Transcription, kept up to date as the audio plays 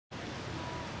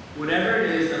Whatever it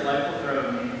is that life will throw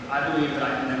at me, I believe that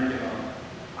I can never give up.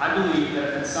 I believe that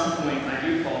if at some point I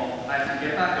do fall, I have to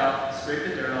get back up, scrape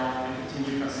the dirt off, and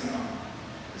continue pressing on.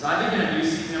 As I begin a new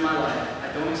season in my life,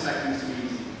 I don't expect things to be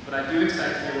easy, but I do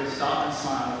expect to be able to stop and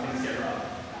smile when things get rough.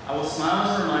 I will smile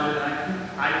as a reminder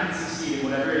that I can succeed in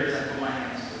whatever it is I put my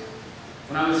hands to.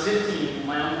 When I was 15,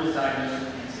 my uncle was diagnosed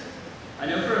with cancer. I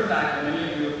know for a fact that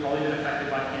many of you have probably been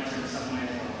affected by cancer in some way as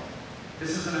well.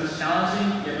 This is the most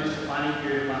challenging, yet most defining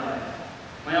period of my life.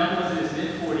 My uncle was in his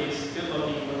mid-40s,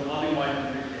 good-looking, with a loving wife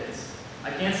and 3 kids.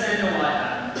 I can't say I know why it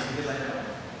happened, because I don't.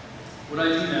 What I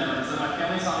do know is that my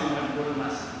family taught me one important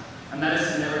lesson, and that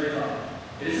is to never give up.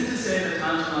 It isn't to say that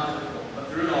times were not difficult, but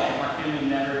through it all, my family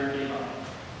never gave up.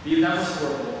 The event was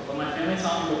horrible, but my family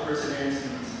taught me what perseverance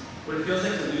means, what it feels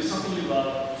like to lose something you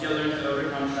love, yet learn to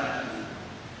overcome tragedy.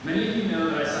 Many of you know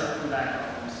that I suffer from back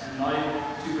problems and am not able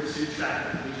to pursue track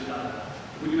at the collegiate level.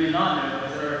 What you may not know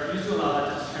is that I refuse to allow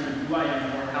that to determine who I am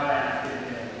or how I act day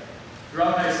to day.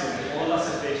 Throughout high school, all of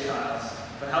us have faced trials,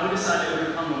 but how we decide to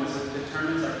overcome them is what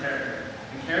determines our character,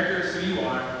 and character is who you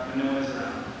are when no one is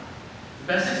around. The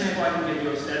best example I can give you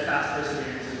of steadfast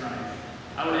perseverance is running.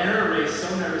 I would enter a race so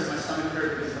nervous my stomach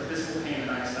hurt because of the physical pain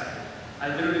that I expected.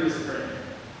 I literally was afraid.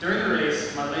 During the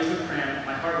race, my legs would cramp,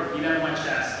 my heart would beat out of my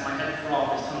chest, and my head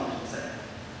throbbed as tunnel vision set.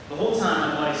 The whole time,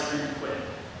 my body screamed to quit,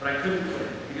 but I couldn't quit,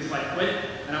 because if I quit,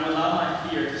 then I would allow my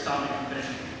fear to stop me from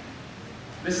finishing.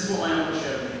 This is what my uncle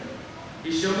showed me.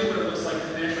 He showed me what it looks like to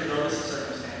finish regardless of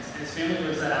circumstance, and his family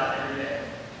lives that out every day.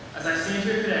 As I stand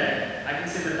here today, I can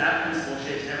say that that principle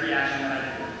shapes every action that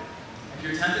I do. If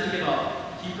you're tempted to give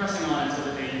up, keep pressing on until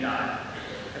the day you die.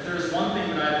 If there is one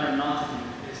thing that I have learned not to do,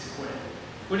 it is to quit.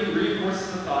 Quitting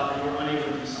reinforces the thought that you are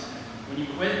unable to do something. When you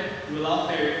quit, you allow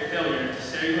failure to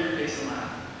stare you in the face and laugh.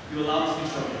 You allow it to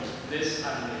control you. This,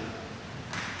 I believe.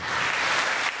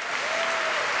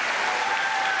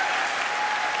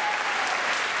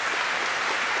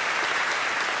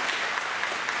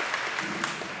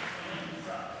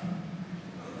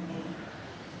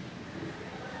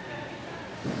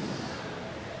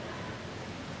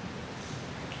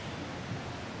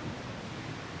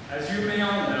 As you may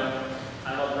all know,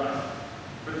 I love running.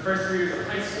 For the first 3 years of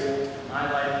high school, my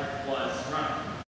life was running.